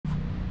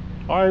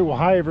All right, well,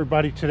 hi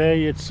everybody.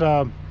 Today it's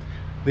the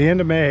end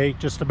of May,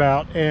 just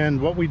about,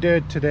 and what we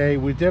did today,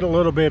 we did a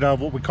little bit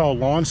of what we call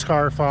lawn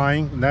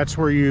scarifying, and that's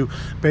where you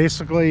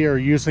basically are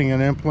using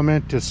an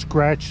implement to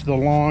scratch the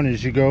lawn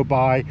as you go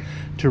by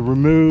to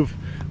remove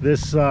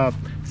this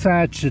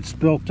thatch that's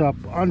built up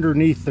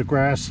underneath the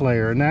grass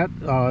layer. And that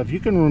if you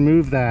can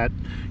remove that,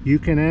 you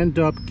can end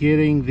up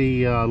getting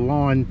the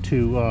lawn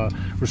to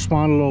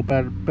respond a little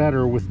bit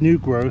better with new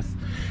growth.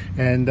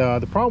 And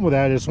the problem with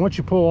that is once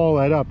you pull all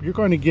that up, you're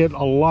going to get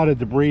a lot of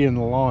debris in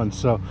the lawn.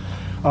 So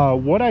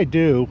what I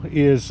do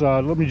is,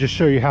 let me just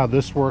show you how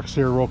this works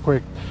here real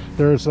quick.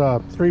 There's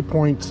a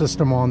 3-point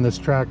system on this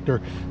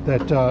tractor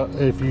that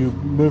if you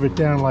move it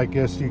down like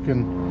this, you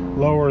can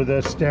lower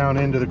this down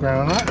into the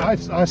ground.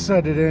 I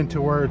set it into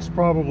where it's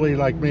probably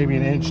like maybe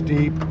an inch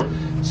deep,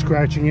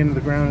 scratching into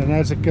the ground, and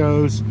as it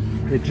goes,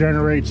 it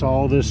generates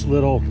all this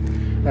little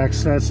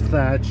excess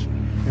thatch.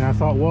 And I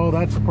thought, well,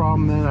 that's a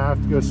problem, then I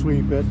have to go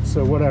sweep it.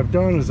 So what I've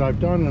done is I've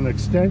done an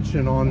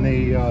extension on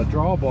the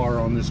drawbar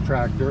on this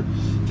tractor,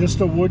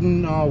 just a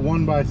wooden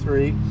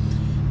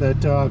 1x3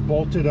 that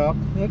bolted up.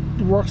 It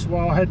works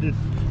well. I had to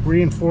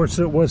reinforce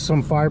it with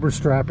some fiber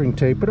strapping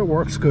tape, but it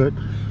works good.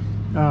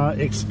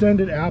 Extend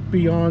it out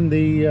beyond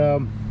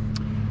the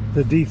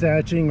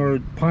de-thatching or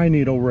pine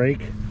needle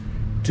rake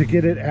to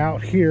get it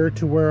out here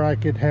to where I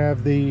could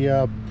have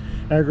the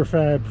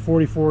Agrifab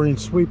 44-inch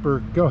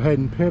sweeper go ahead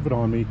and pivot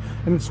on me,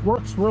 and it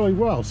works really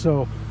well.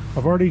 So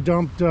I've already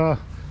dumped a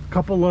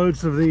couple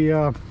loads of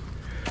the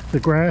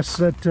grass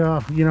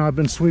that you know, I've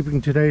been sweeping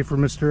today for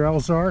Mr.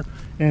 Elizar,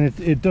 and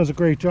it does a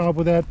great job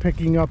with that,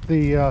 picking up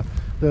the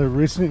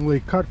recently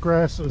cut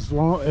grass as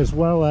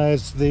well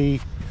as the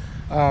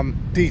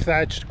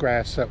de-thatched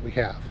grass that we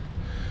have.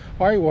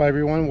 All right, well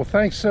everyone, well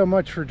thanks so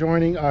much for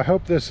joining. I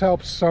hope this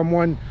helps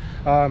someone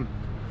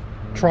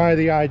try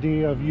the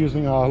idea of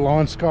using a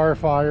lawn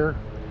scarifier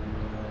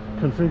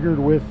configured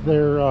with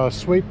their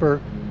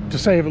sweeper to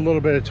save a little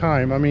bit of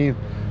time. I mean,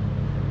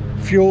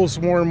 fuel's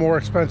more and more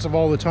expensive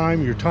all the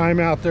time. Your time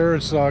out there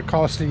is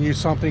costing you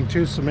something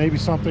too, so maybe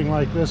something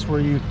like this where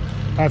you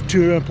have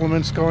 2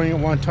 implements going at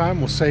one time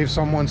will save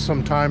someone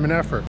some time and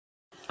effort.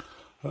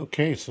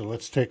 Okay, so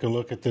let's take a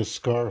look at this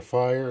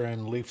scarifier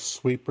and leaf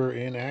sweeper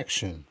in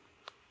action.